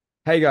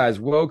Hey guys,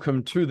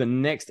 welcome to the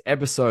next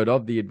episode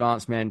of the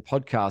Advanced Man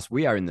podcast.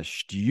 We are in the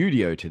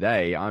studio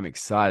today. I'm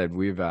excited.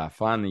 We've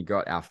finally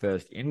got our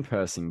first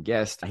in-person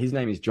guest. His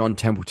name is John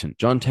Templeton.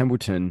 John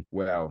Templeton,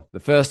 well, the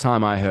first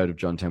time I heard of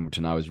John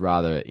Templeton, I was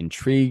rather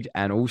intrigued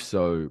and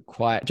also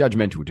quite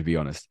judgmental, to be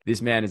honest.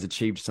 This man has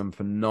achieved some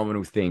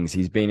phenomenal things.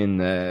 He's been in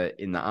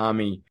the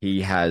army.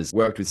 He has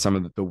worked with some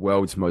of the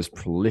world's most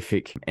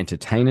prolific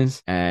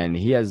entertainers, and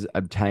he has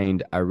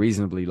obtained a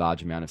reasonably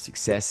large amount of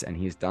success, and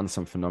he has done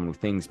some phenomenal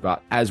things. But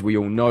as we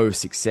all know,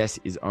 success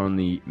is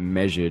only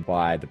measured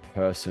by the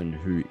person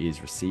who is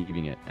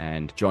receiving it.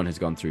 And John has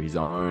gone through his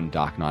own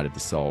dark night of the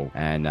soul,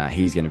 and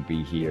he's going to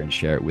be here and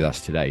share it with us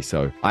today.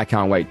 So I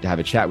can't wait to have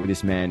a chat with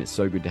this man. It's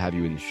so good to have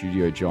you in the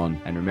studio,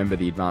 John. And remember,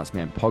 the Advanced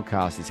Man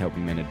podcast is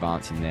helping men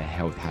advance in their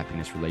health,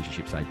 happiness,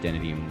 relationships,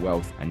 identity, and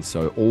wealth. And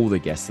so all the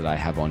guests that I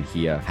have on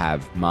here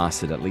have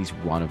mastered at least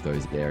one of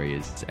those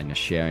areas and are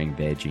sharing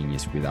their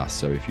genius with us.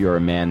 So if you're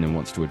a man that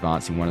wants to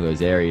advance in one of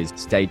those areas,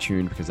 stay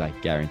tuned, because I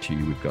guarantee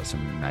you we've got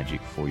some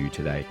magic for you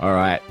today. All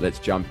right, let's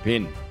jump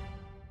in.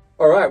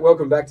 All right,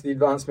 welcome back to the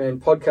Advanced Man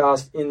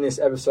podcast. In this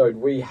episode,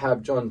 we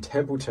have John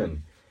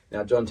Templeton.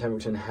 Now, John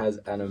Templeton has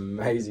an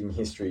amazing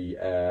history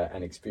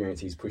and experience.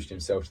 He's pushed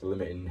himself to the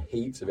limit in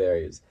heaps of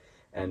areas,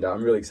 and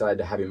I'm really excited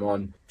to have him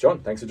on. John,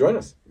 thanks for joining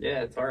us.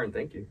 Yeah, Tyron,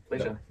 thank you.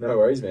 Pleasure. No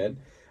worries, man.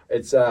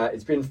 It's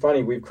been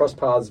funny. We've crossed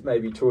paths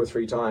maybe 2 or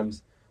 3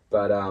 times,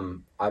 but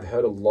I've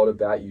heard a lot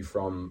about you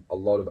from a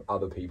lot of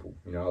other people.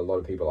 You know, a lot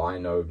of people I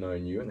know have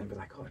known you, and they'll be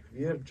like, "Oh, have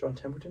you heard of John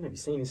Templeton? Have you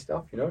seen his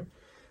stuff?" You know,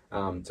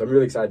 so I'm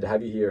really excited to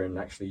have you here and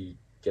actually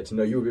get to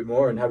know you a bit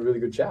more and have a really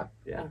good chat.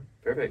 Yeah,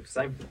 perfect.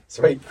 Same.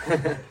 Sweet.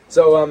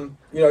 So,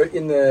 you know,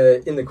 in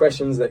the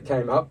questions that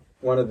came up,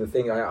 one of the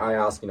things I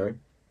asked, you know,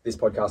 this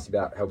podcast is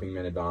about helping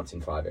men advance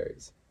in 5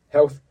 areas: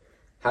 health,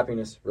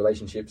 happiness,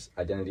 relationships,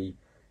 identity,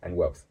 and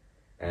wealth.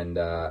 And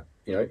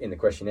you know, in the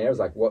questionnaire, it was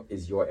like, what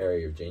is your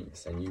area of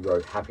genius? And you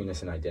wrote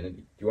happiness and identity.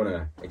 Do you want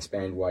to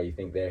expand why you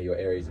think they're your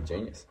areas of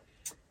genius?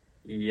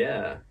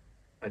 Yeah,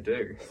 I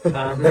do.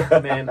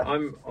 Man,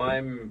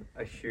 I'm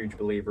a huge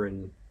believer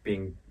in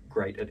being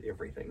great at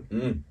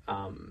everything.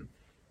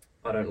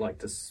 I don't like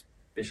to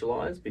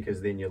specialize,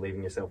 because then you're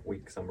leaving yourself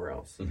weak somewhere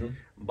else. Mm-hmm.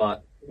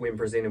 But when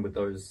presented with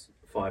those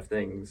 5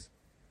 things,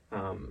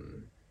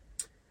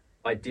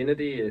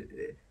 identity,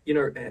 you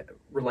know,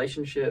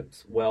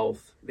 relationships,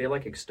 wealth, they're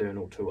like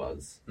external to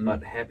us,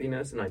 but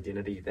happiness and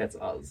identity, that's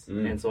us.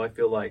 And so I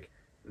feel like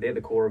they're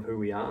the core of who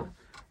we are.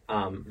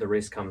 The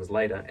rest comes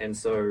later. And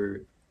so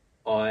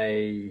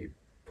I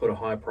put a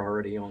high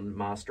priority on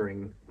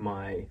mastering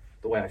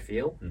the way I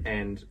feel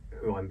and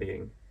who I'm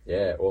being.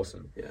 Yeah,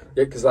 awesome. Yeah,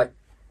 because like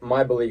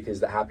my belief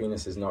is that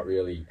happiness is not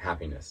really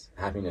happiness.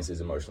 Happiness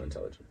is emotional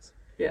intelligence.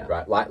 Yeah.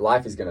 Right.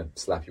 Life is going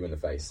to slap you in the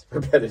face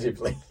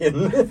repetitively.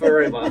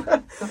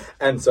 Forever.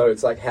 And so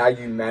it's like how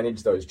you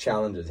manage those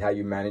challenges, how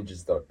you manage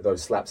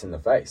those slaps in the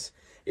face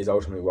is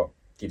ultimately what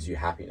gives you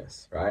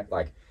happiness, right?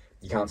 Like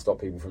you can't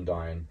stop people from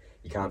dying.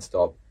 You can't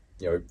stop,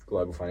 you know,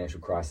 global financial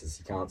crisis.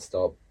 You can't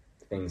stop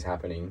things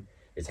happening.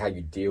 It's how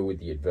you deal with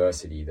the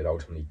adversity that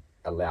ultimately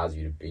allows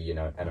you to be in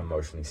an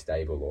emotionally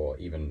stable or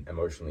even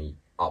emotionally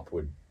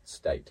upward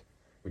state.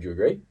 Would you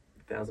agree?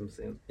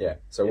 1,000%. Yeah.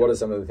 So what are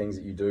some of the things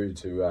that you do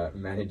to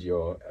manage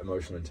your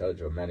emotional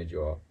intelligence or manage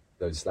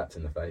those slaps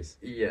in the face?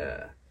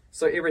 Yeah.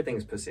 So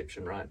everything's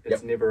perception, right?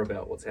 It's never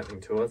about what's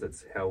happening to us.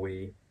 It's how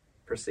we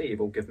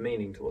perceive or give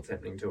meaning to what's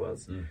happening to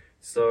us.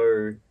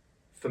 So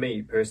for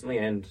me personally,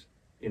 and,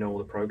 you know, all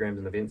the programs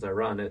and events I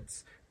run,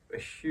 it's a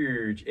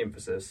huge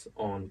emphasis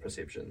on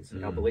perceptions.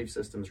 Our belief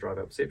systems drive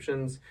our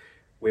perceptions,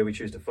 where we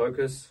choose to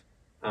focus.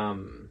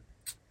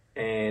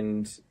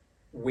 And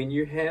when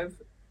you have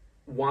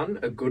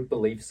a good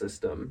belief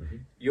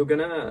system, you're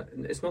gonna,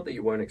 it's not that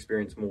you won't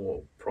experience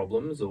more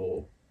problems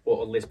or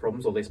less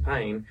problems or less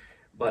pain,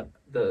 but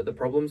the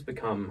problems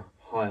become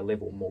higher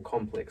level, more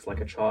complex. Like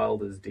a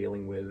child is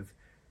dealing with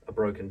a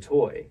broken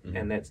toy,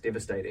 and that's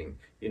devastating.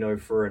 You know,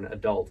 for an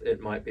adult, it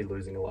might be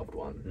losing a loved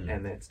one,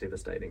 and that's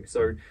devastating.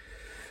 So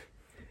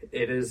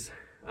it is,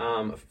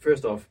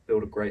 first off,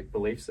 build a great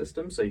belief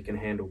system so you can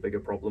handle bigger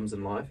problems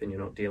in life and you're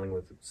not dealing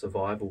with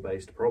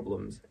survival-based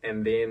problems.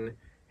 And then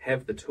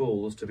have the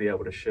tools to be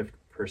able to shift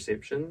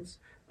perceptions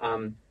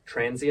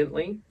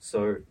transiently.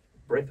 So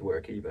breath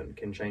work even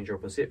can change your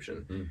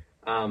perception.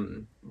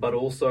 But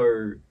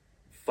also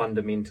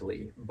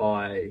fundamentally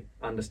by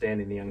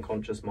understanding the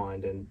unconscious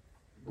mind and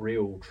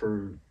real,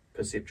 true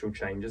perceptual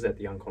changes at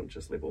the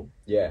unconscious level.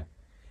 Yeah.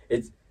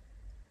 It's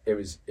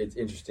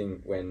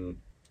interesting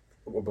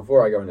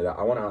before I go into that,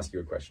 I want to ask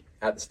you a question.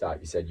 At the start,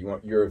 you said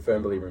you're a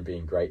firm believer in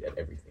being great at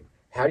everything.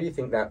 How do you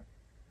think that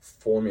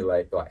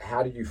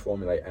how did you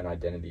formulate an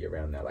identity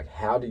around that? Like,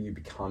 how do you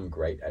become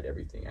great at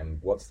everything, and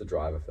what's the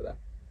driver for that?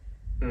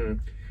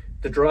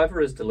 The driver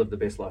is to live the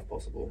best life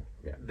possible.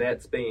 Yeah.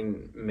 That's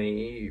been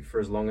me for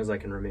as long as I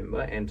can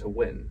remember, and to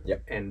win.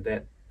 Yep. And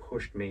that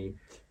pushed me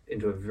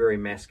into a very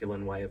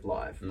masculine way of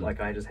life. Like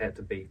I just had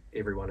to beat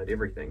everyone at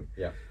everything.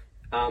 Yeah.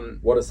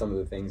 What are some of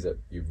the things that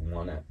you've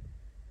won at?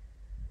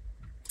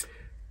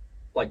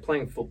 like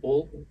playing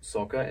football,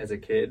 soccer as a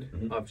kid,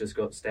 Mhm. I've just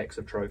got stacks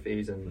of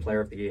trophies and Mhm. player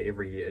of the year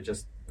every year,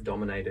 just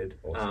dominated.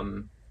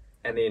 Awesome.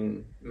 And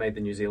then made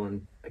the New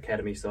Zealand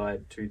Academy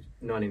side to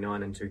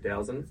 99 and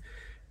 2000.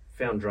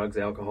 Found drugs,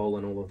 alcohol,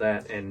 and all of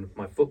that, and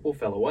my football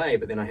fell away.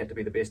 But then I had to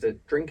be the best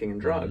at drinking and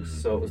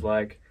drugs. So it was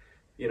like,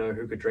 you know,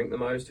 who could drink the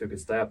most, who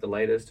could stay up the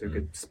latest, who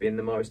could spend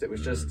the most. It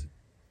was just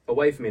a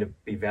way for me to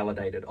be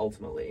validated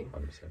ultimately.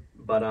 100%.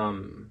 But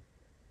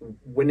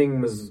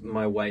winning was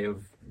my way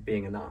of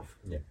being enough.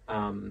 Yeah.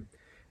 And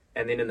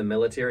then in the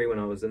military, when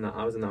I was in the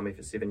army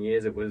for 7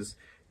 years, it was,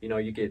 you know,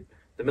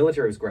 the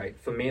military was great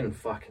for men.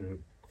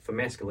 For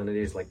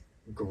masculinity is like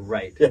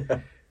great.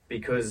 Yeah.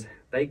 Because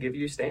they give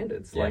you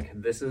standards. Yeah.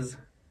 Like this is,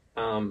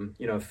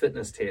 you know, a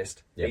fitness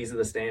test. Yeah. These are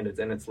the standards,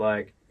 and it's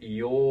like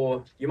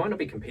you might not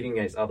be competing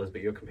against others,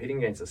 but you're competing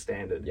against a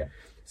standard. Yeah.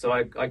 So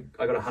I got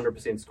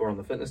 100% score on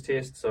the fitness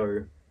test,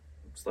 so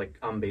it's like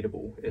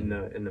unbeatable in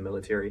the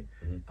military.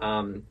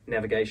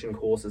 Navigation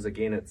courses,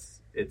 again,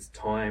 it's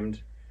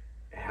timed,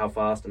 how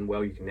fast and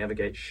well you can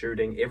navigate,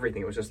 shooting,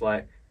 everything. It was just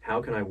like,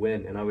 how can I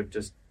win? And I would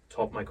just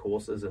top my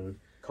courses and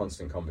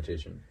Constant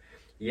competition.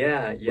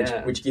 yeah.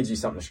 Which gives you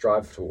something to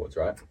strive towards,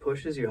 right?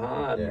 Pushes you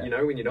hard. Yeah. You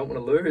know, when you don't want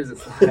to lose,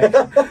 it's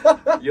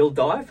like you'll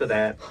die for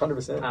that.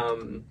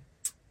 100%.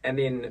 And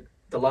then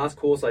the last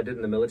course I did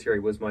in the military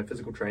was my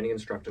physical training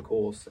instructor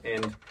course,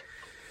 and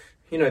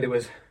you know there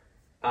was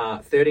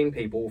 13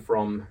 people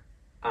from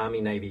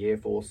Army, Navy, Air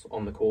Force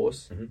on the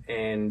course,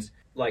 and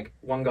like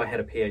one guy had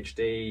a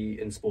PhD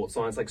in sports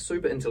science, like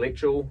super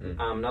intellectual.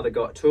 Another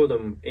guy, two of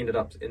them ended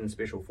up in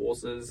special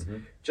forces,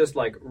 just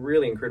like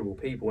really incredible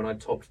people, and I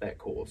topped that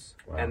course.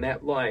 Wow. And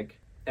that like,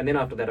 and then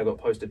after that I got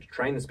posted to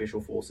train the special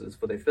forces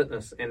for their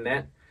fitness, and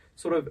that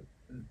sort of,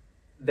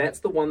 that's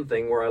the one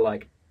thing where I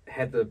like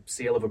had the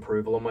seal of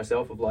approval on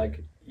myself of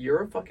like,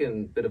 you're a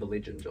fucking bit of a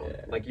legend, John.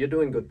 Yeah. Like you're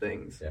doing good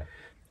things. Yeah.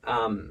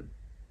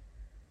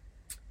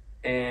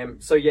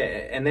 And so yeah,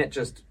 and that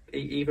just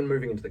even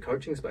moving into the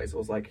coaching space, I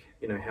was like,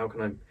 you know, how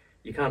can I?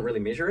 You can't really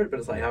measure it, but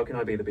it's like, how can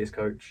I be the best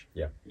coach?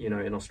 Yeah. You know,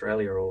 in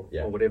Australia or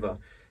Yeah. whatever.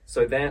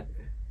 So that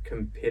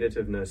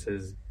competitiveness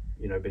has,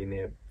 you know, been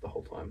there the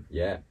whole time.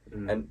 Yeah.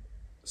 And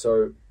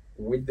so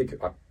with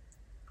the,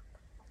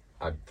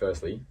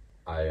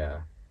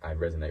 I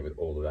resonate with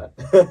all of that,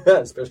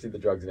 especially the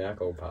drugs and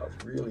alcohol part. I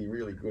was really,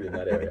 really good in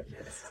that area.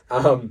 Yes.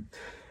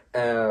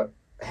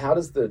 How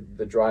does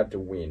the drive to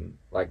win,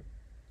 like,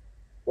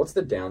 what's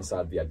the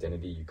downside of the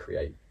identity you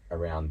create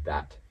around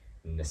that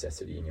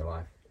necessity in your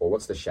life? Or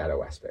what's the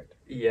shadow aspect?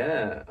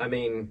 Yeah, I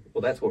mean,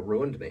 well, that's what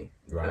ruined me.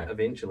 Right.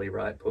 Eventually,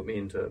 right, put me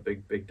into a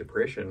big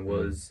depression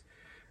was,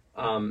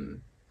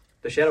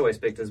 the shadow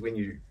aspect is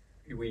when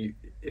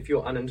if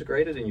you're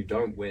unintegrated and you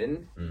don't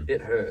win,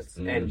 it hurts,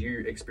 and you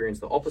experience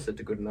the opposite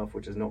to good enough,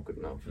 which is not good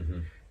enough.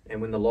 And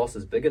when the loss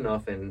is big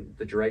enough and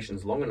the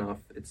duration's long enough,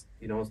 it's,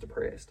 you know, I was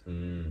depressed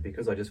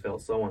because I just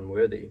felt so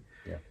unworthy.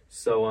 Yeah.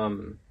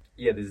 So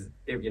yeah, there's,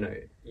 you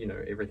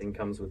know, everything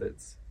comes with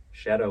its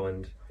shadow,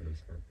 and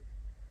 100%.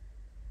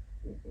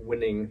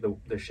 winning,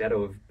 the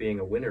shadow of being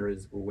a winner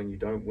is, well, when you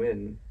don't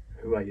win,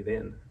 who are you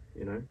then?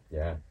 You know.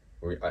 Yeah.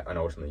 And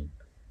ultimately,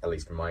 at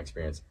least from my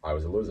experience, I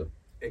was a loser.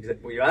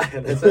 Exactly. Well, you are.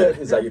 That's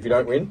It's like if you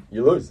don't win,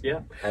 you lose.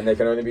 Yeah. And there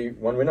can only be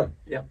one winner.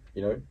 Yeah.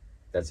 You know,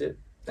 that's it.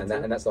 And That's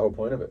it. And that's the whole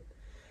point of it.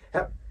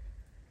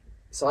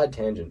 Side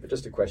tangent, but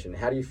just a question.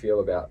 How do you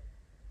feel about,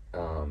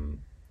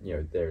 you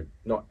know, they're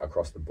not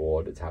across the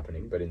board, it's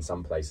happening, but in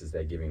some places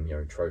they're giving, you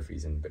know,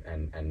 trophies and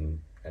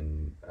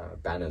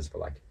banners for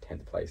like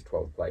 10th place,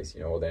 12th place,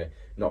 you know, or they're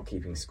not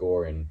keeping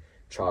score in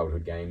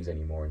childhood games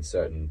anymore in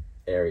certain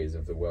areas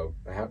of the world.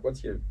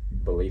 What's your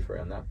belief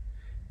around that?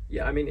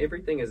 Yeah, I mean,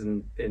 everything is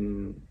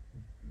in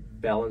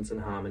balance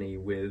and harmony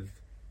with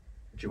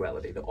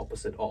duality, the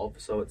opposite of.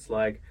 So it's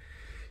like,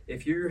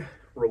 if you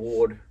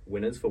reward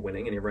winners for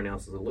winning and everyone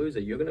else is a loser,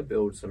 you're going to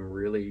build some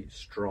really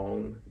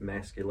strong,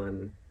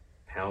 masculine,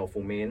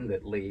 powerful men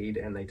that lead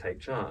and they take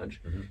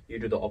charge. You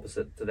do the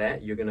opposite to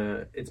that,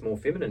 it's more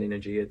feminine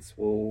energy. It's,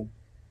 well,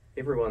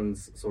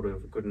 everyone's sort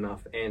of good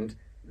enough. And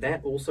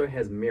that also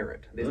has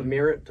merit. There's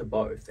merit to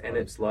both. And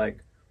it's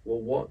like,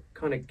 well, what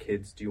kind of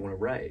kids do you want to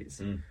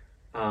raise?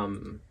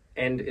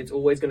 And it's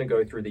always going to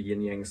go through the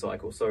yin-yang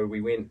cycle. So we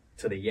went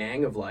to the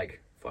yang of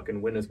like,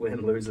 fucking winners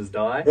win, losers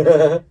die.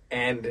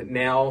 And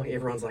now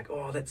everyone's like,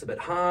 oh, that's a bit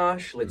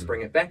harsh. Let's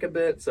bring it back a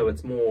bit. So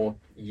it's more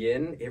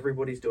yin.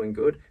 Everybody's doing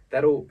good.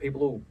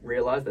 People will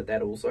realize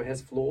that also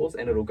has flaws,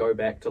 and it'll go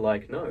back to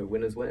like, no,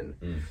 winners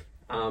win.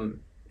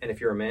 And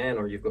if you're a man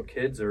or you've got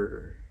kids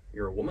or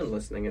you're a woman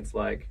listening, it's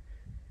like,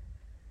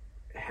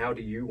 how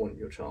do you want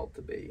your child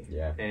to be?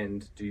 Yeah.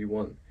 And do you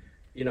want,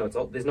 you know,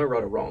 there's no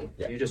right or wrong.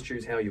 Yeah. You just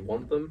choose how you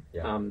want them.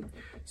 Yeah.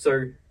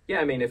 So yeah,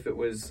 I mean, if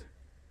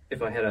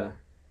I had a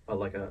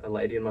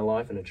lady in my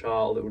life and a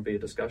child, it would be a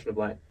discussion of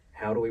like,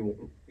 how do we,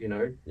 you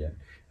know,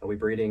 are we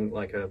breeding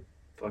like a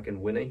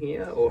fucking winner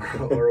here, or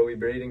are we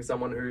breeding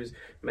someone who's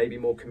maybe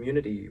more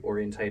community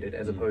orientated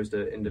as opposed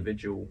to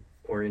individual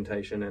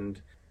orientation?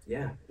 And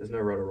yeah, there's no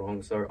right or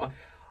wrong. So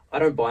I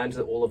don't buy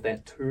into all of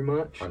that too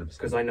much, 100%.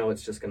 because I know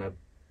it's just gonna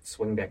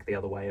swing back the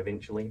other way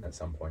eventually. At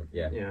some point,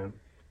 yeah. Yeah.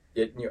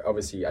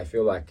 Obviously, I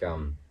feel like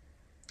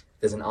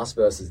there's an us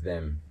versus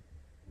them.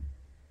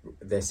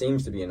 There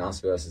seems to be an us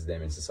versus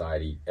them in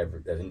society.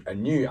 There's a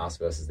new us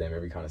versus them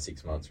every kind of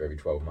 6 months or every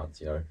 12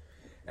 months,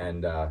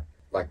 And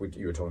like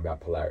you were talking about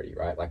polarity,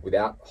 right? Like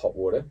without hot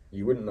water,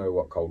 you wouldn't know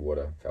what cold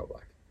water felt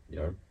like,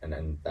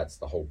 And that's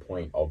the whole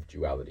point of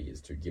duality,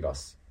 is to give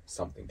us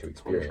something to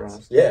experience.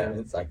 Contrast, yeah. And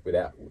it's like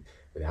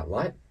without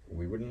light,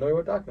 we wouldn't know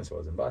what darkness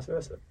was, and vice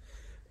versa.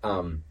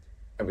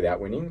 And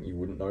without winning, you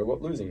wouldn't know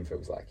what losing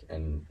feels like.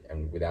 And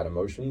without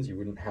emotions, you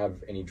wouldn't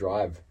have any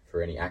drive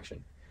for any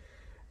action.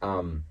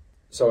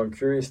 So I'm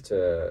curious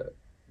to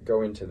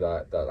go into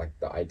the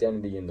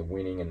identity and the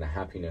winning and the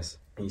happiness.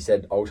 And you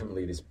said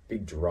ultimately this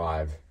big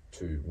drive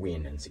to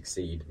win and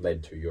succeed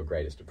led to your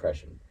greatest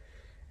depression.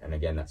 And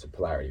again, that's a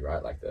polarity,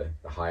 right? Like the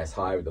highest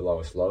high with the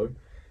lowest low.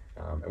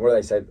 And what do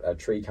they say? A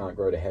tree can't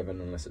grow to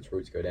heaven unless its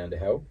roots go down to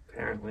hell.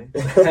 Apparently.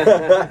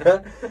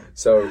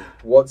 So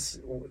let's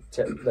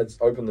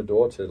open the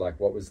door to like,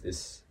 what was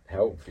this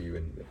hell for you,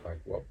 and like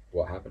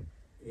what happened?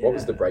 Yeah. What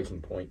was the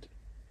breaking point?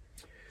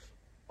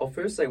 I'll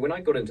first say, when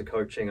I got into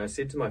coaching, I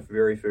said to my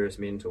very first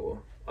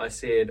mentor, I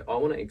said, I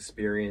want to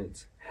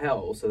experience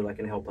hell so that I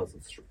can help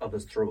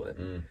others through it.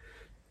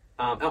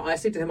 I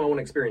said to him, I want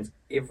to experience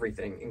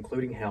everything,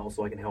 including hell,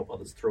 so I can help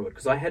others through it.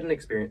 Because I hadn't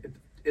experienced,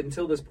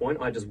 until this point,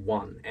 I just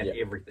won at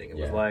everything. It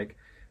was like,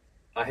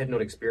 I had not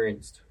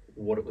experienced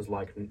what it was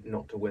like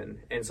not to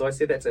win. And so I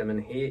said that to him,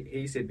 and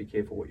he said, be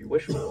careful what you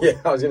wish for.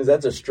 Yeah, I was going to say,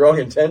 that's a strong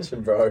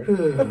intention, bro.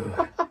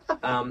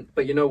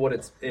 But you know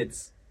what?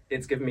 It's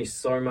given me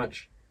so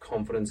much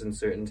confidence and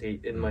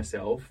certainty in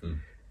myself.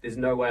 There's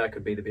no way I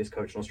could be the best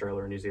coach in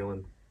Australia or New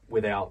Zealand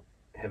without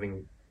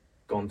having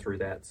gone through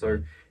that.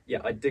 So yeah,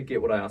 I did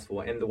get what I asked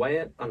for. And the way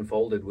it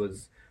unfolded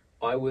was,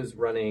 I was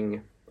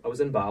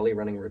in Bali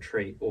running a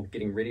retreat, or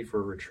getting ready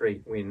for a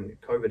retreat, when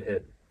COVID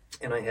hit,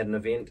 and I had an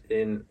event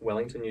in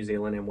Wellington, New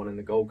Zealand, and one in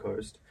the Gold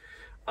Coast.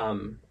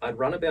 I'd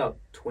run about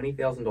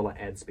 $20,000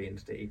 ad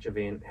spend to each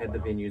event, had the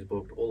venues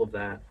booked, all of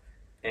that.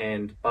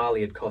 And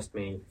Bali had cost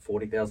me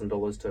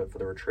 $40,000 for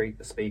the retreat,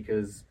 the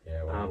speakers,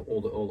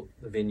 all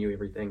the venue,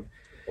 everything.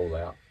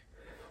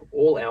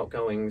 All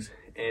outgoings.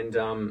 And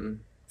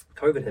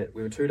COVID hit.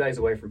 We were 2 days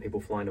away from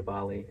people flying to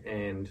Bali,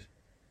 and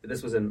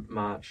this was in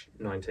March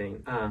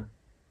 20.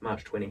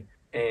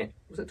 And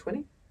was it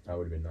 20? I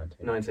would have been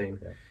 19. 19.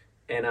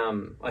 Yeah. And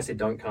I said,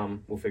 don't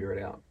come, we'll figure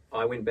it out.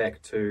 I went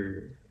back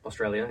to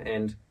Australia,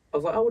 and I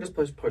was like, oh, we'll just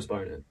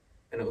postpone it.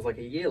 And it was like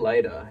a year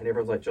later, and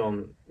everyone's like,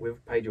 John,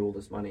 we've paid you all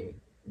this money.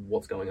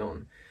 What's going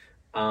on?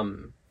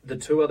 The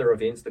two other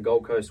events, the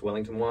Gold Coast,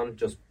 Wellington one,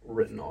 just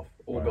written off,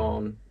 all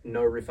gone,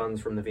 no refunds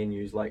from the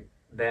venues. Like,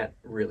 that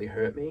really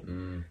hurt me.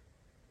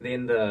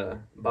 Then the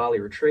Bali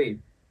retreat,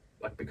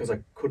 like, because I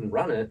couldn't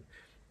run it,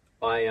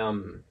 I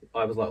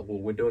was like, well,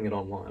 we're doing it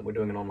online. We're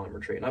doing an online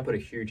retreat. And I put a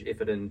huge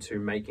effort into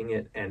making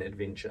it an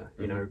adventure.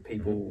 You know,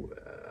 people,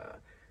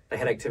 they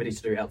had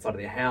activities to do outside of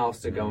their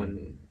house, to go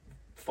and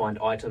find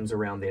items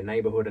around their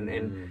neighborhood,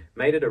 and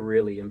made it a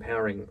really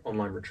empowering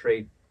online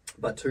retreat.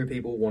 But two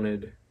people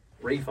wanted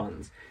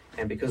refunds.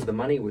 And because the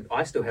money,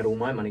 I still had all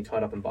my money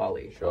tied up in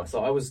Bali. Sure.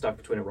 So I was stuck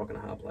between a rock and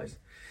a hard place.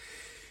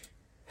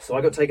 So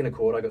I got taken to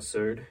court. I got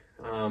sued.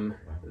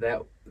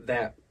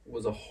 That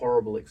was a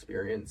horrible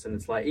experience. And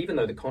it's like, even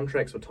though the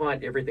contracts were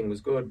tight, everything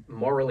was good,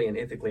 morally and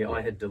ethically,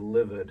 I had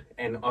delivered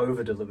and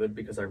over-delivered,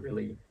 because I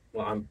really,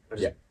 I'm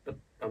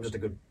just a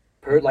good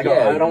person. Like,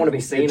 I don't want to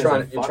be seen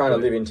as you're trying to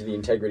live into the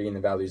integrity and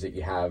the values that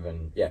you have,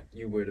 and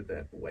You worded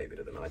that way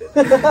better than I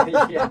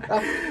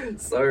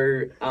did.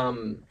 So,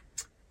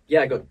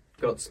 I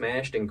got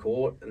smashed in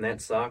court, and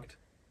that sucked.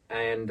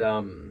 And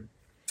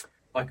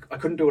I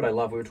couldn't do what I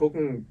love. We were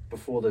talking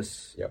before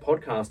this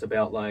podcast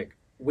about, like,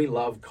 we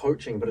love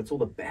coaching, but it's all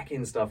the back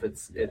end stuff.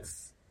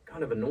 It's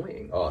kind of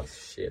annoying. Oh,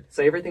 shit.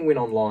 So everything went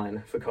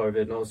online for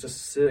COVID, and I was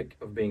just sick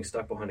of being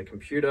stuck behind a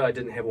computer. I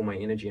didn't have all my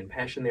energy and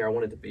passion there. I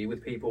wanted to be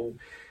with people.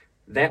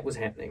 That was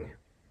happening.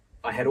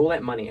 I had all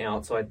that money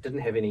out, so I didn't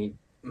have any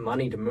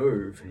money to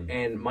move,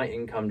 and my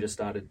income just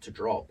started to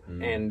drop,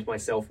 and my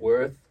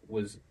self-worth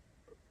was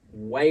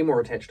way more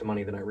attached to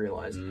money than I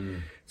realized.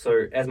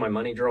 So as my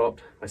money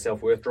dropped, my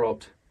self-worth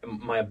dropped,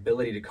 my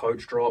ability to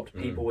coach dropped,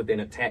 people would then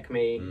attack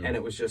me, and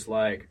it was just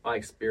like, I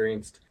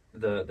experienced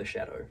the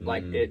shadow.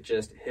 Like, it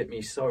just hit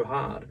me so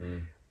hard.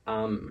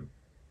 And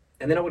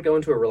then I would go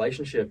into a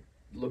relationship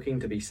looking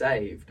to be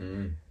saved.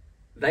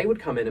 They would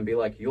come in and be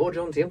like, you're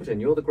John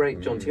Templeton, you're the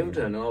great John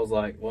Templeton. And I was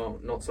like, well,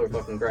 not so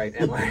fucking great,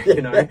 am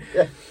I?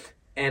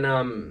 And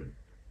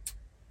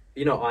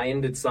I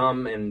ended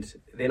some, and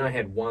then I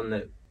had one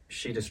that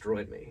she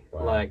destroyed me.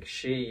 Like,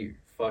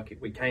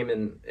 we came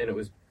in, and it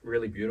was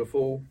really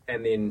beautiful,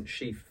 and then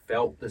she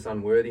felt this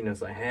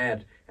unworthiness I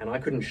had, and I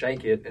couldn't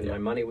shake it, and my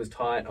money was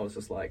tight. I was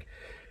just like,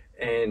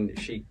 and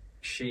she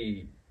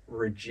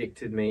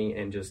rejected me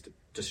and just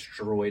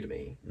destroyed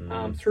me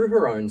through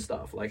her own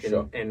stuff. Like,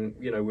 and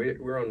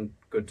we're on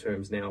good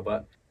terms now,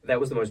 but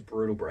that was the most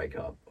brutal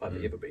breakup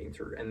I've ever been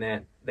through,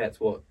 and that's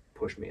what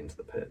pushed me into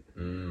the pit.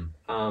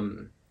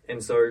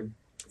 And so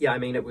yeah, I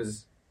mean, it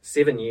was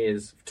 7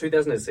 years.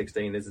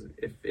 2016 is,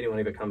 if anyone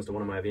ever comes to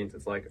one of my events,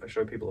 it's like I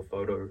show people a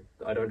photo.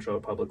 I don't show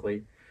it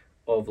publicly.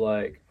 Of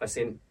like, I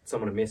sent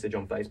someone a message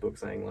on Facebook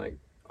saying like,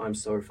 I'm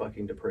so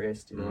fucking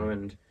depressed, you know,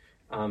 and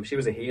she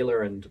was a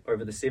healer, and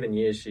over the 7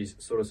 years she's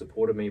sort of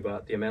supported me,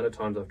 but the amount of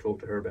times I've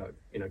talked to her about,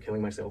 you know,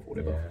 killing myself or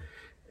whatever.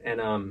 Yeah. And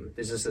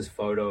there's just this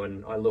photo,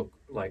 and I look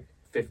like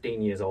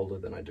 15 years older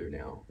than I do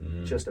now.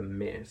 Just a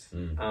mess.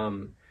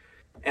 And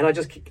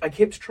I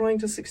kept trying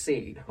to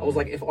succeed. I was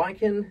like, if I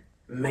can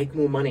make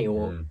more money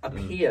or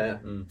appear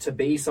to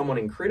be someone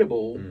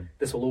incredible,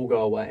 this will all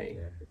go away.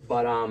 Yeah.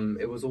 But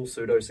it was all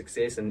pseudo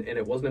success, and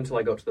it wasn't until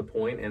I got to the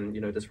point, and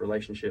you know, this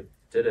relationship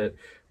did it,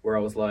 where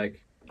I was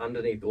like,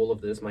 underneath all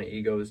of this, my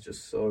ego is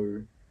just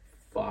so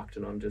fucked,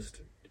 and I'm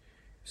just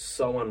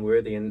so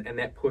unworthy, and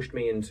that pushed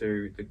me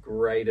into the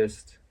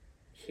greatest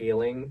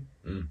healing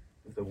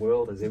the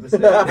world has ever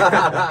seen.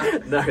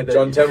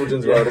 John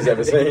Templeton's world has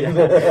ever seen.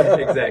 Yeah,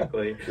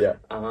 exactly. Yeah.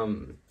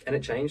 And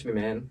it changed me,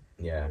 man.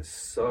 Yeah. I'm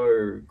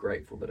so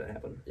grateful that it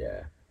happened.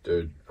 Yeah.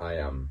 Dude,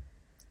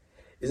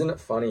 isn't it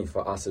funny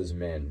for us as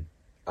men?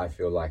 I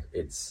feel like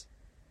it's,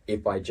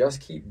 if I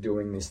just keep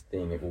doing this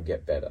thing, it will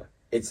get better.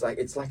 It's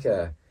like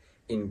a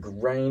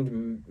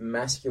ingrained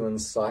masculine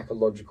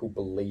psychological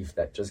belief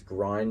that just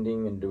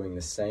grinding and doing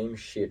the same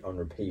shit on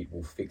repeat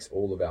will fix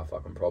all of our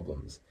fucking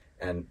problems.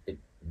 And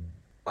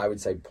I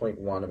would say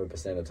 0.1% of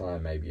the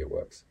time, maybe it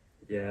works.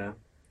 Yeah.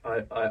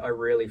 I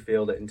really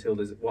feel that until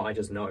there's, well, I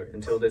just know,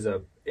 until there's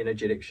a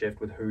energetic shift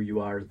with who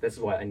you are, this is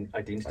why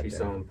identity is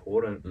so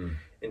important.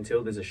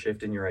 Until there's a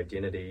shift in your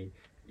identity,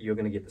 you're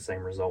going to get the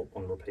same result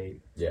on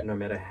repeat. Yeah. No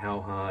matter how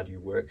hard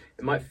you work.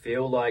 It might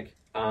feel like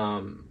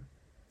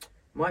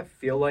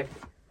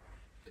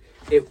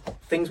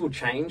things will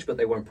change, but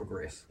they won't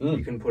progress.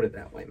 You can put it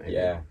that way, maybe.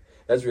 Yeah.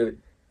 That's really,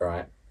 all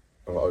right.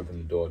 I'm going to open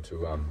the door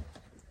to,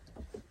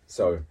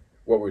 so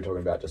what we were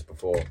talking about just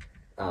before,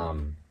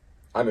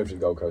 I moved to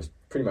the Gold Coast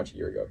pretty much a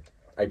year ago,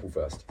 April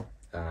 1st.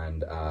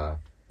 And,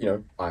 you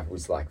know, I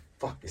was like,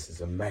 fuck, this is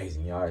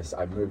amazing. You know,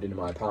 I moved into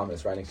my apartment.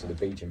 It's right next to the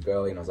beach in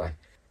Burleigh. And I was like,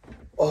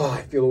 oh,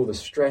 I feel all the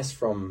stress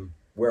from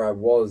where I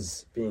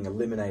was being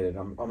eliminated.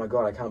 Oh my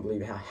God, I can't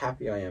believe how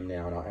happy I am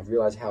now. And I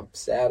realized how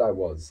sad I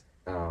was.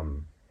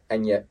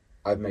 And yet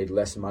I've made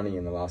less money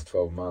in the last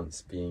 12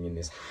 months being in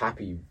this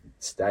happy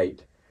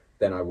state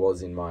than I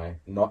was in my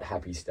not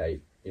happy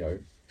state, you know,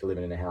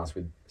 living in a house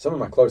with some of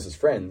my closest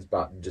friends,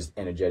 but just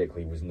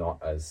energetically was not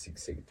a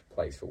succinct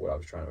place for what I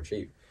was trying to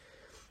achieve.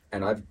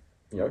 And I've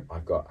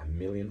got a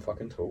million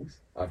fucking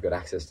tools. I've got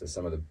access to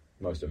some of the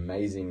most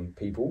amazing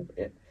people,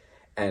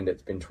 and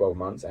it's been 12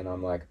 months, and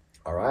I'm like,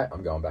 all right,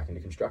 I'm going back into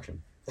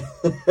construction.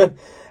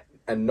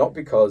 And not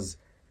because,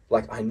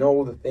 like, I know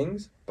all the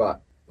things,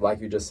 but like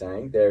you're just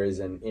saying, there is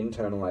an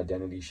internal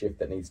identity shift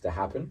that needs to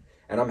happen.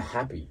 And I'm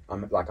happy.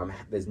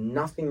 There's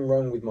nothing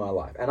wrong with my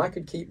life. And I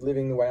could keep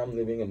living the way I'm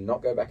living and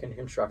not go back into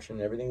construction,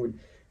 and everything would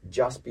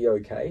just be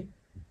okay.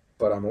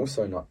 But I'm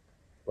also not,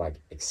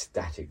 like,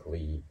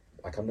 ecstatically,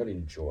 like, I'm not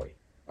in joy.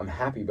 I'm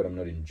happy, but I'm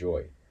not in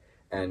joy.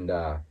 And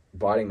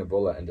biting the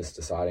bullet and just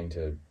deciding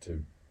to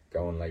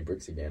go and lay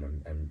bricks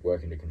again and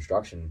work into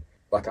construction.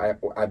 Like, I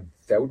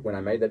felt when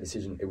I made that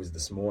decision, it was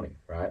this morning,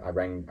 right? I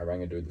rang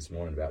a dude this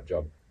morning about a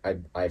job.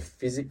 I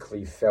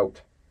physically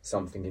felt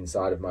something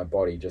inside of my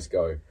body just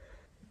go,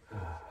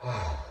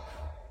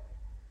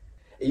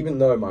 even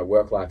though my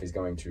work life is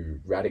going to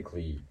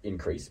radically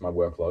increase my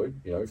workload,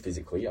 you know,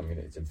 physically,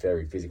 it's a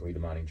very physically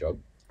demanding job.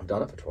 I've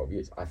done it for 12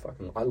 years.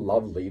 I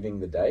love leaving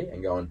the day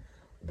and going,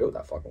 I built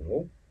that fucking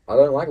wall. I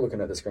don't like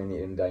looking at the screen at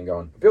the end of the day and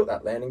going, I built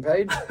that landing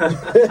page.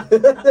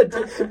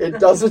 It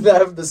doesn't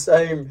have the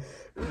same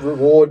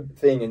reward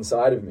thing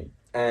inside of me.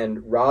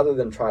 And rather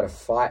than try to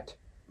fight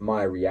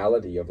my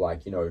reality of,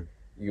 like, you know,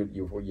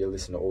 you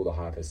listen to all the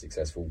hyper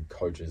successful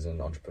coaches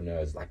and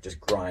entrepreneurs, like, just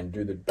grind,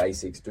 do the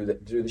basics, do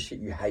the shit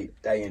you hate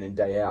day in and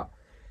day out.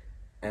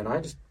 And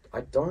I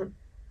don't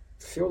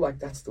feel like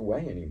that's the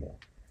way anymore.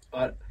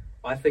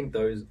 I think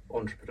those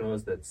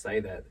entrepreneurs that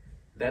say that,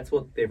 that's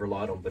what they've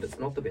relied on, but it's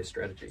not the best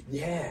strategy.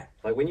 Yeah.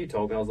 Like, when you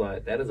told me, I was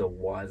like, that is a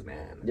wise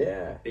man.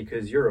 Yeah.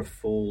 Because you're a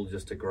fool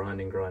just to grind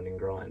and grind and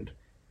grind.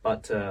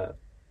 But to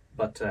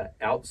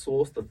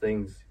outsource the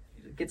things,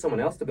 get someone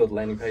else to build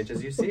landing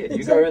pages, you see it.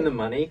 You go earn the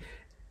money.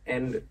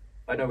 And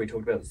I know we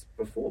talked about this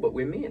before, but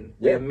we're men.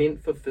 Yeah. We're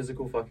meant for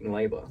physical fucking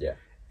labor. Yeah.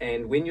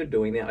 And when you're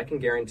doing that, I can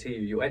guarantee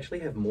you actually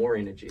have more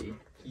energy.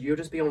 You'll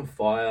just be on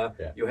fire.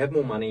 Yeah. You'll have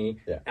more money.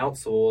 Yeah.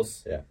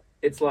 Outsource. Yeah.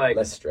 It's like...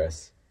 less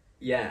stress.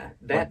 Yeah.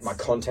 That's... My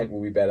content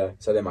will be better.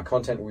 So then my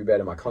content will be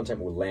better. My content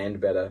will land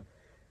better.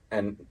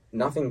 And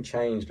nothing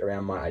changed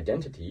around my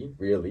identity,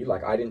 really.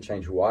 Like, I didn't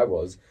change who I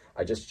was.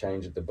 I just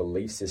changed the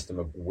belief system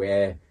of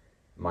where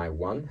my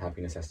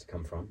happiness has to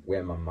come from,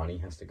 where my money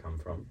has to come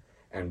from,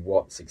 and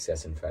what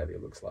success and failure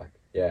looks like.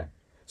 Yeah.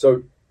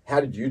 So how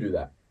did you do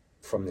that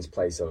from this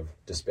place of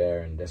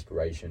despair and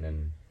desperation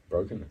and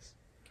brokenness?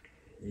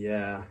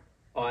 Yeah.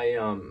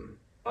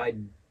 I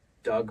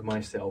dug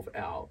myself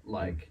out,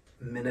 like,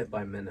 minute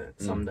by minute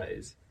some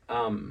days.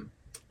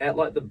 At,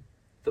 like,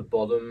 the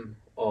bottom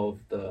of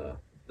the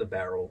the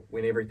barrel,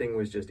 when everything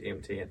was just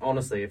empty. And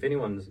honestly, if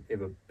anyone's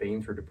ever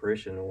been through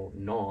depression or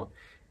not,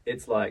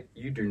 it's like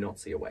you do not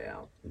see a way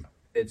out. No.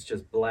 It's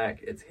just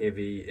black, it's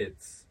heavy,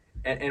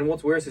 and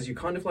what's worse is you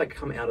kind of like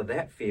come out of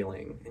that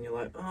feeling and you're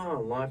like,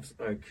 oh, life's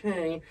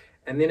okay.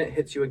 And then it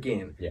hits you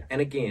again,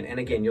 and again, and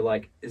again. You're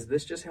like, is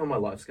this just how my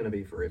life's going to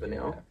be forever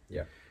now?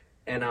 Yeah.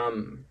 And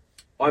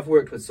I've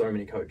worked with so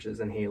many coaches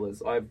and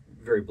healers. I'm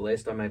very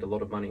blessed. I made a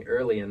lot of money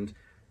early and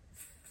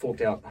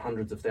forked out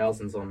hundreds of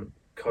thousands on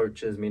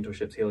coaches,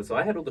 mentorships, healers. So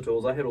I had all the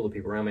tools, I had all the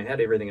people around me, I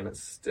had everything, and it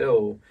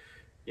still,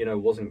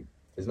 wasn't...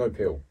 There's no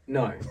pill.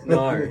 No.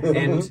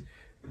 And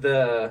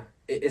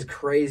as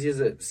crazy as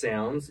it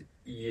sounds,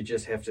 you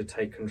just have to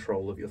take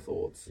control of your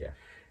thoughts. Yeah.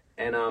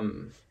 And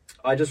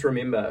I just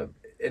remember,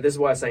 this is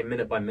why I say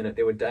minute by minute,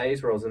 there were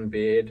days where I was in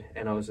bed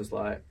and I was just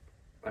like,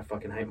 I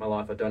fucking hate my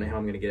life. I don't know how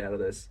I'm going to get out of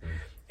this.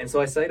 And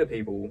so I say to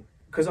people,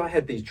 because I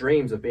had these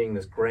dreams of being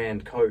this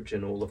grand coach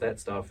and all of that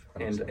stuff,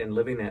 and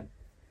living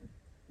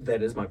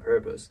that is my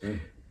purpose.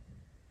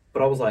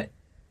 But I was like,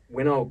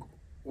 when I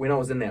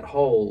was in that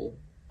hole,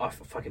 I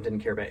fucking didn't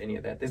care about any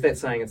of that. There's that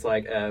saying, it's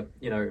like, a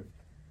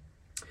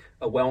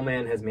well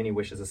man has many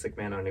wishes, a sick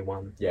man only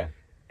one. Yeah.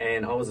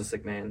 And I was a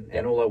sick man,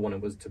 and all I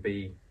wanted was to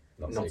be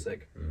not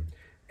sick.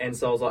 And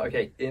so I was like,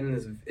 okay,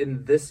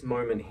 in this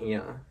moment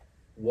here,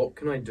 what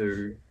can I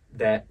do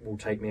that will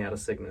take me out of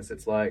sickness?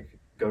 It's like,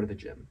 go to the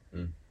gym.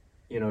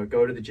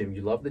 Go to the gym.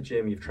 You love the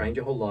gym. You've trained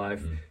your whole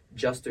life.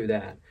 Just do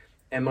that.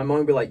 And my mind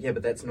would be like, yeah,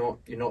 but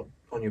you're not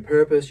on your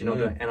purpose. You're not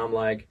doing. And I'm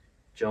like,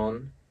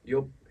 John,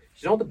 you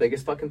know what the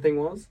biggest fucking thing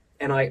was?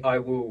 And I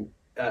will,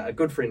 a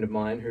good friend of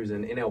mine who's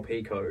an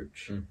NLP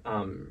coach,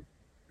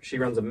 she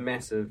runs a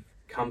massive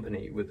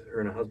company with her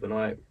and her husband.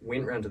 I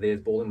went round to theirs,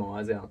 bawling my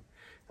eyes out.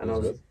 And I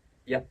was,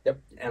 yep.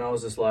 And I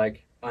was just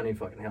like, I need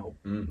fucking help.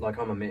 Like,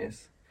 I'm a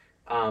mess.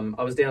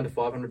 I was down to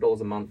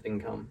 $500 a month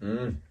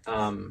income.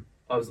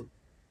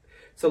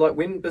 So like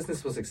when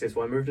business was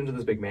successful, I moved into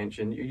this big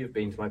mansion. You've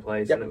been to my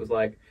place, and it was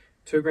like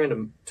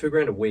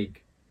 $2,000 a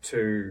week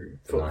to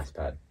It's a nice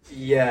pad.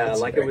 Yeah,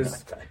 It's like a it was,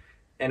 nice pad.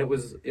 And it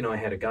was, I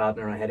had a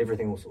gardener, I had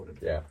everything all sorted.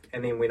 Yeah.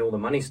 And then when all the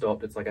money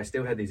stopped, it's like I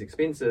still had these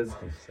expenses.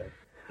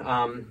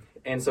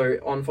 And so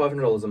on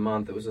 $500 a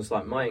month, it was just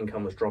like my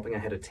income was dropping. I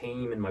had a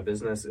team in my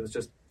business. It was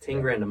just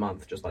 10 grand a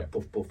month, just like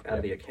poof out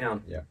of the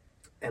account. Yeah.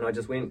 And I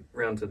just went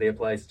round to their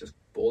place, just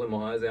bawling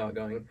my eyes out,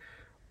 going,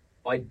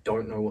 I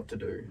don't know what to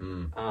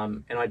do.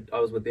 And I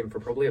was with them for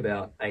probably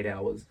about 8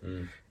 hours.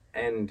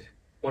 And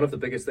one of the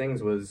biggest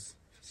things was,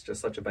 it's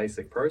just such a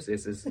basic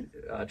process, is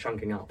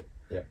chunking up.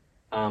 Yeah.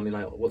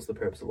 What's the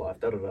purpose of life?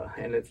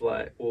 And it's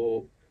like,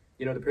 well,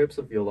 the purpose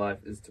of your life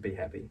is to be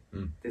happy.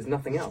 There's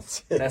nothing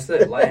else. That's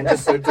it. And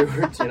just so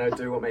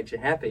do what makes you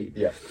happy.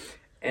 Yeah.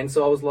 And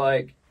so I was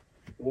like,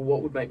 well,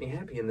 what would make me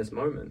happy in this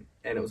moment?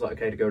 And it was like,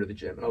 okay, to go to the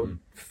gym. And I would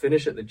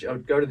finish I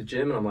would go to the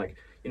gym, and I'm like,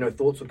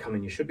 thoughts would come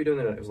in. You should be doing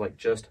that. It was like,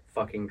 just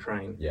fucking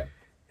train. Yeah.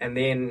 And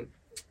then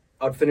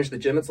I'd finish the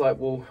gym. It's like,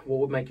 well, what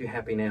would make you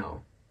happy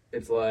now?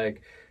 It's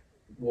like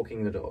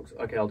walking the dogs.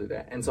 Okay, I'll do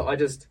that. And so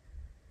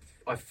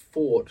I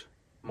fought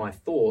my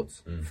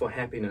thoughts for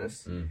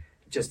happiness.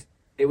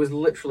 It was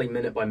literally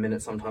minute by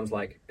minute, sometimes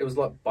like, it was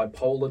like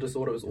bipolar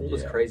disorder. It was all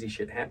this crazy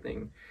shit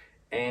happening.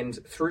 And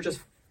through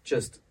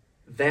just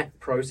that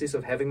process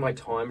of having my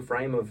time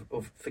frame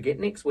of forget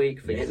next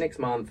week, forget next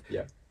month,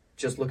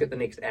 just look at the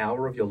next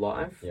hour of your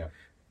life,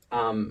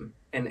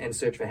 and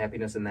search for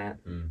happiness in that.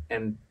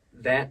 And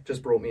that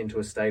just brought me into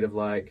a state of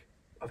like,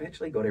 I've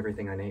actually got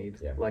everything I need.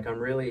 Like, I'm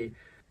really,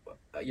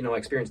 I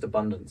experienced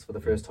abundance for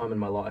the first time in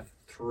my life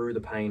through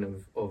the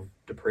pain of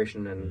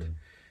depression and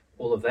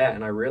all of that.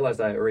 And I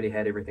realized I already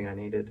had everything I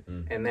needed.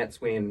 And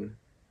that's when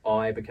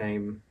I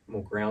became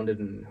more grounded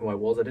in who I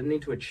was. I didn't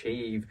need to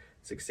achieve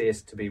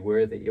success to be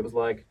worthy. It was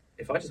like,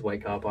 if I just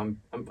wake up, I'm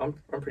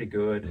pretty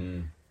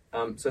good.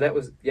 So that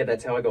was,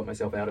 that's how I got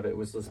myself out of it. It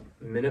was just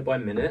minute by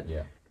minute,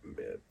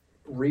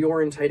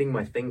 reorientating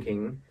my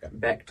thinking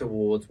back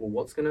towards, well,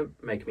 what's going to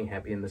make me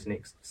happy in this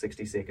next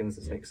 60 seconds,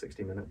 this next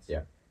 60 minutes?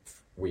 Yeah.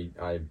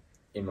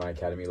 In my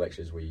academy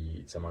lectures,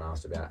 someone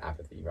asked about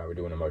apathy, right? We're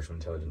doing emotional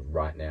intelligence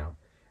right now.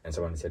 And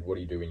someone said, what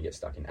do you do when you get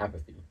stuck in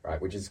apathy, right?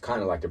 Which is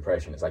kind of like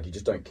depression. It's like you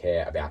just don't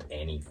care about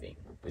anything.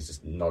 It's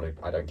just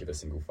I don't give a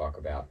single fuck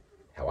about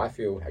how I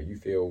feel, how you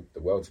feel. The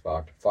world's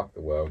fucked. Fuck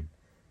the world.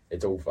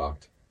 It's all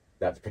fucked.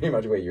 That's pretty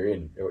much where you're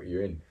in.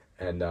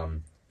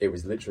 And it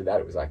was literally that.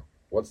 It was like,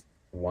 what's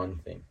one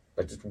thing?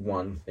 Like, just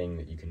one thing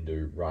that you can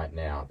do right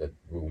now that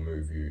will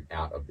move you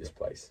out of this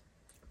place.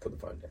 Put the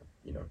phone down.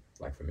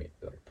 Like for me,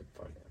 like, put the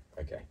phone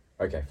down.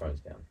 Okay,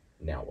 phone's down.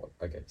 Now what?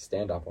 Okay,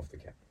 stand up off the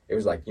couch. It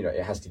was like,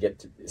 it has to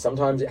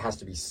sometimes it has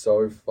to be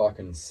so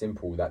fucking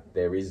simple that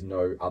there is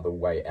no other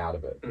way out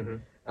of it.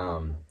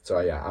 So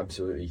I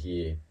absolutely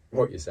hear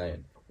what you're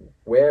saying.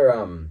 Where,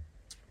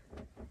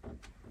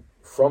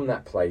 from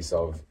that place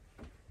of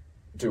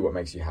do what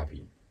makes you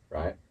happy,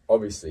 right?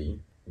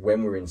 Obviously,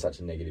 when we're in such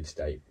a negative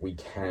state, we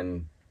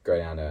can go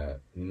down a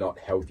not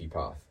healthy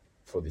path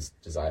for this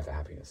desire for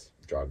happiness.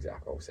 Drugs,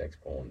 alcohol, sex,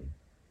 porn,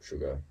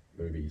 sugar,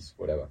 movies,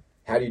 whatever.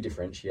 How do you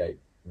differentiate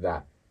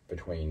that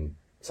between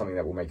something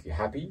that will make you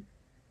happy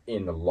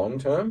in the long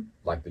term,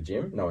 like the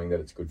gym, knowing that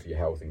it's good for your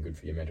health and good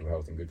for your mental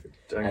health and good for...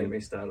 Don't get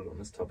me started on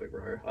this topic,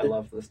 bro. I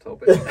love this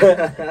topic.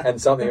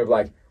 And something of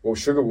like, well,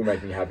 sugar will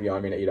make me happy.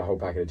 I'm going to eat a whole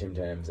packet of Tim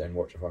Tams and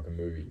watch a fucking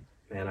movie.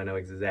 Man, I know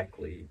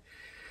exactly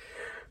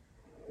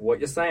what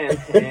you're saying.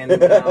 And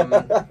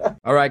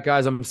all right,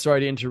 guys, I'm sorry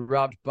to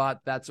interrupt, but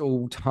that's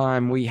all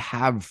time we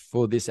have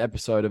for this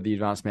episode of the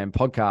Advanced Man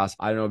podcast.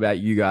 I don't know about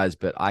you guys,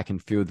 but I can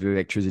feel the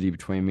electricity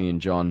between me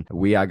and John.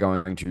 We are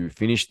going to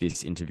finish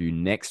this interview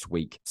next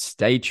week.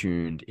 Stay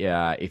tuned.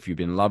 If you've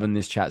been loving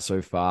this chat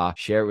so far,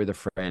 share it with a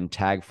friend,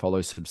 tag,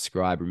 follow,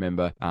 subscribe.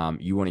 Remember,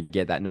 you want to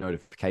get that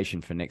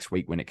notification for next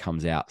week when it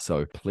comes out.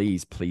 So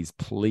please, please,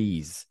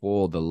 please,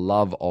 for the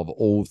love of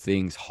all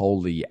things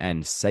holy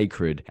and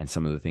sacred and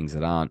some of the things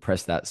that aren't,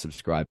 press that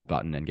subscribe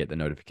button and get the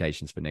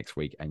notifications for next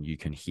week, and you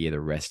can hear the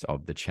rest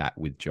of the chat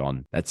with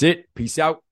John. That's it. Peace out.